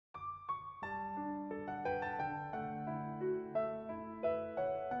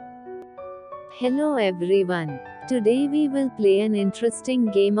Hello everyone. Today we will play an interesting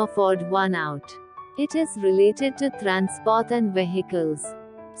game of odd one out. It is related to transport and vehicles.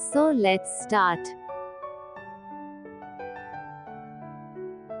 So let's start.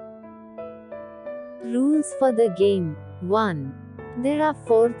 Rules for the game. 1. There are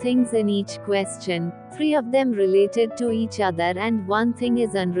 4 things in each question, 3 of them related to each other and 1 thing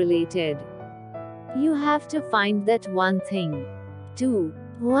is unrelated. You have to find that one thing. 2.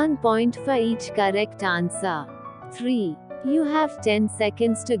 1 point for each correct answer. 3. You have 10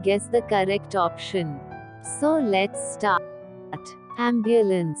 seconds to guess the correct option. So let's start.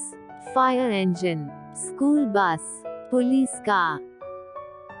 Ambulance, fire engine, school bus, police car.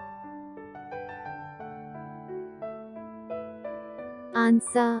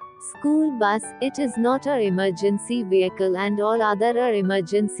 Answer: school bus. It is not an emergency vehicle and all other are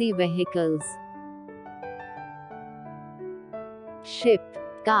emergency vehicles. Ship,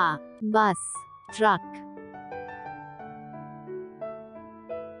 car, bus, truck.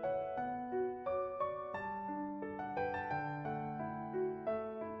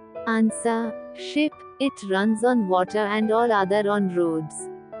 Answer: ship. It runs on water and all other on roads.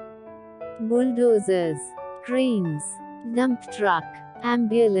 Bulldozers, cranes, dump truck,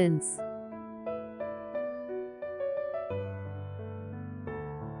 ambulance.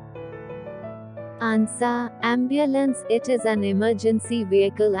 Answer: ambulance. It is an emergency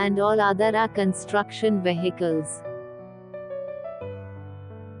vehicle and all other are construction vehicles.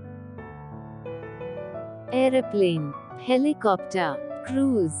 Aeroplane, helicopter,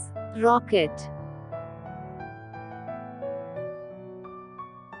 cruise, rocket.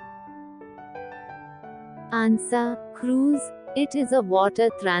 Answer: cruise. It is a water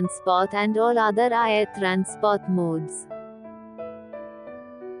transport and all other are air transport modes.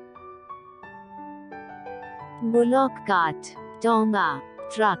 Bullock cart, tonga,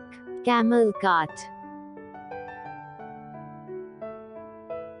 truck, camel cart.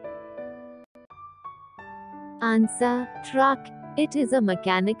 Answer: truck. It is a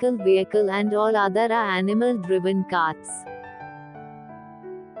mechanical vehicle and all other are animal-driven carts.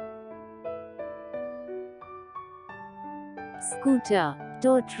 Scooter,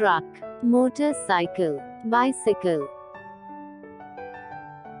 tow truck, motorcycle, bicycle.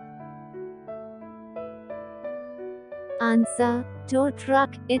 Answer: tow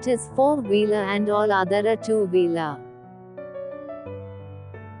truck. It is 4-wheeler and all other are 2-wheeler.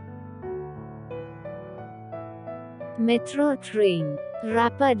 Metro train,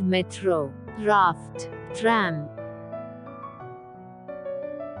 rapid metro, raft, tram.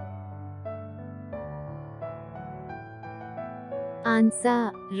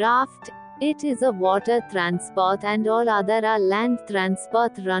 Answer: raft. It is a water transport and all other are land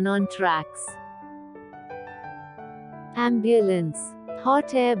transport run on tracks. Ambulance,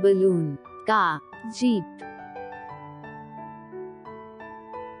 hot air balloon, car, jeep.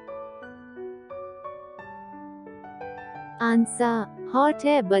 Answer: hot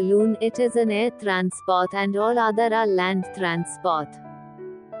air balloon. It is an air transport and all other are land transport.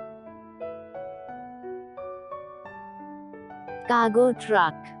 Cargo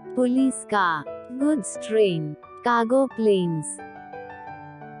truck, police car, goods train, cargo planes.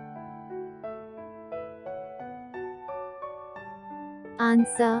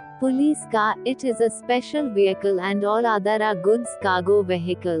 Answer: police car. It is a special vehicle and all other are goods cargo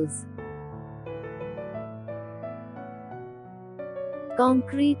vehicles.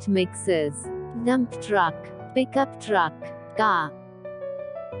 Concrete mixers, dump truck, pickup truck, car.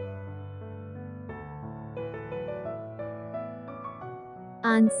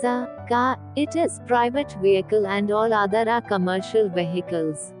 Answer: car. It is private vehicle and all other are commercial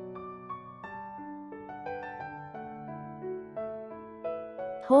vehicles.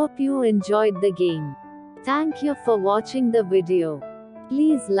 Hope you enjoyed the game. Thank you for watching the video.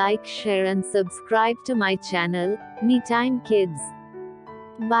 Please like, share and subscribe to my channel, Me Time Kids.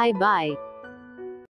 Bye bye.